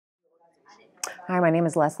Hi, my name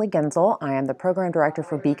is Leslie Ginzel. I am the Program Director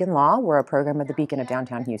for Beacon Law. We're a program of the Beacon of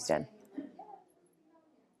downtown Houston.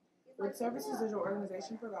 What services does your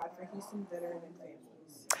organization provide for Houston veterans and families?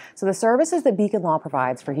 So the services that Beacon Law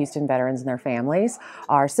provides for Houston veterans and their families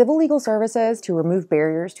are civil legal services to remove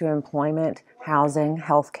barriers to employment, housing,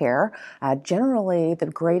 health care. Generally, the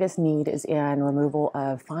greatest need is in removal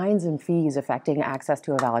of fines and fees affecting access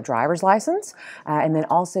to a valid driver's license, and then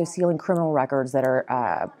also sealing criminal records that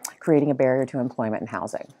are creating a barrier to employment and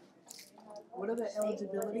housing. What are the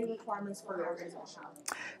eligibility requirements for your organization?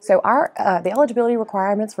 So the eligibility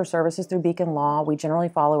requirements for services through Beacon Law, we generally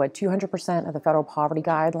follow at 200% of the federal poverty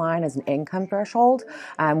guideline as an income threshold.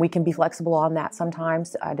 We can be flexible on that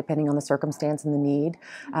sometimes depending on the circumstance and the need.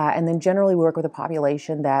 And then generally we work with a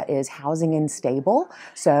population that is housing unstable.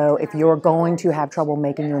 So if you're going to have trouble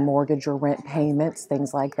making your mortgage or rent payments,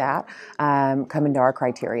 things like that, come into our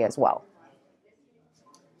criteria as well.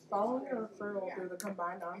 Following a referral through the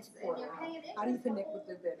Combined Arms portal, how do you connect with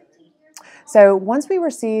the veteran? So once we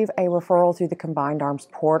receive a referral through the Combined Arms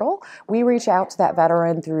portal, we reach out to that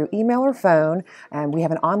veteran through email or phone, and we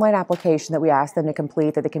have an online application that we ask them to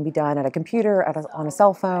complete that can be done at a computer, on a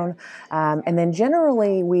cell phone. And then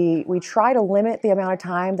generally, we try to limit the amount of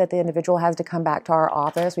time that the individual has to come back to our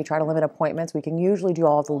office. We try to limit appointments. We can usually do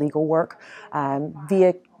all of the legal work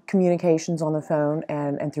via communications on the phone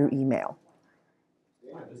and through email.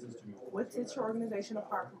 What sets your organization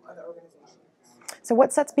apart from other organizations? So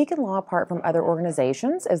what sets Beacon Law apart from other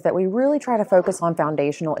organizations is that we really try to focus on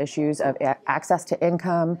foundational issues of access to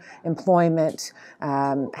income, employment,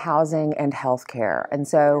 housing, and health care. And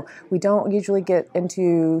so we don't usually get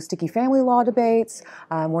into sticky family law debates.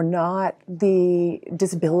 We're not the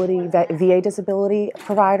VA disability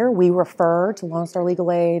provider. We refer to Lone Star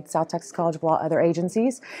Legal Aid, South Texas College of Law, other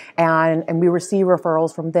agencies, and we receive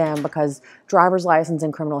referrals from them because driver's license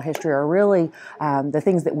and criminal history are really the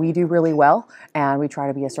things that we do really well, and we try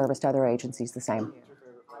to be a service to other agencies the same.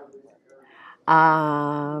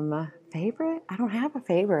 Favorite? I don't have a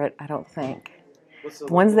favorite, I don't think.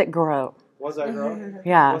 Ones that grow. Ones that grow?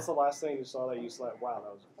 Yeah. What's the last thing you saw that you said, wow,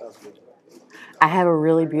 that was good? I have a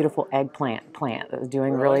really beautiful eggplant plant that is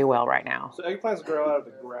doing really well right now. So eggplants grow out of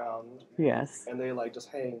the ground. Yes. And they like just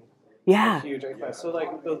hang. Yeah. Like huge eggplants. So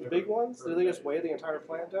like those big ones, do they just weigh the entire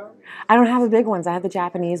plant down? I don't have the big ones. I have the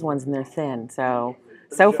Japanese ones and they're thin. So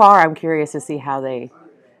far I'm curious to see how they...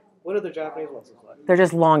 What do the Japanese ones look like? They're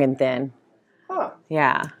just long and thin. Huh.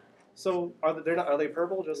 Yeah. So are they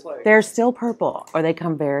purple just like? They're still purple, or they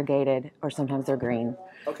come variegated, or sometimes they're green.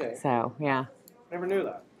 Okay. So, yeah. Never knew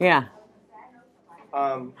that. Yeah.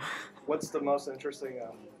 What's the most interesting,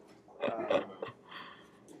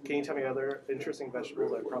 can you tell me other interesting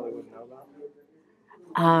vegetables I probably wouldn't know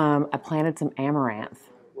about? I planted some amaranth.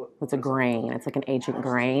 It's a grain. It's like an ancient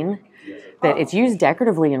grain that it's used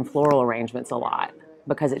decoratively in floral arrangements a lot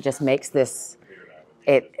because it just makes this,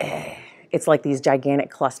 it's like these gigantic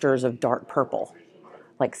clusters of dark purple,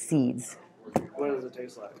 like seeds. What does it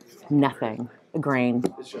taste like? Nothing. A grain.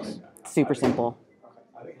 It's just super simple.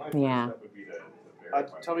 Yeah.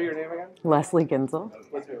 Tell me your name again. Leslie Ginzel.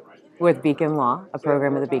 With who? With Beacon Law, a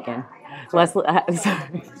program of the Beacon. Leslie,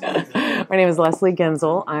 sorry. My name is Leslie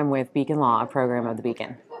Ginzel. I'm with Beacon Law, a program of the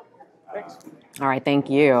Beacon. Thanks. All right, thank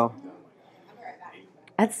you.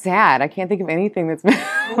 That's sad. I can't think of anything that's been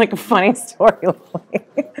like a funny story lately.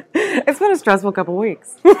 It's been a stressful couple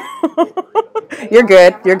weeks. You're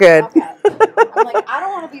good. You're good. Okay. I'm like, I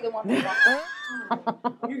don't want to be the one that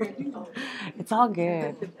It's all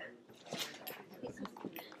good.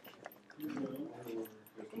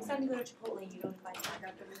 Next time you go to Chipotle, you don't find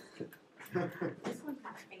this one's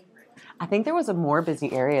my favorite. I think there was a more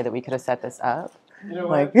busy area that we could have set this up. You know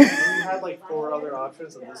Like- what? We had like 4 other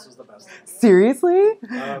options, and this was the best. Seriously?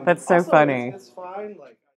 That's so Also, funny. It's fine. Like.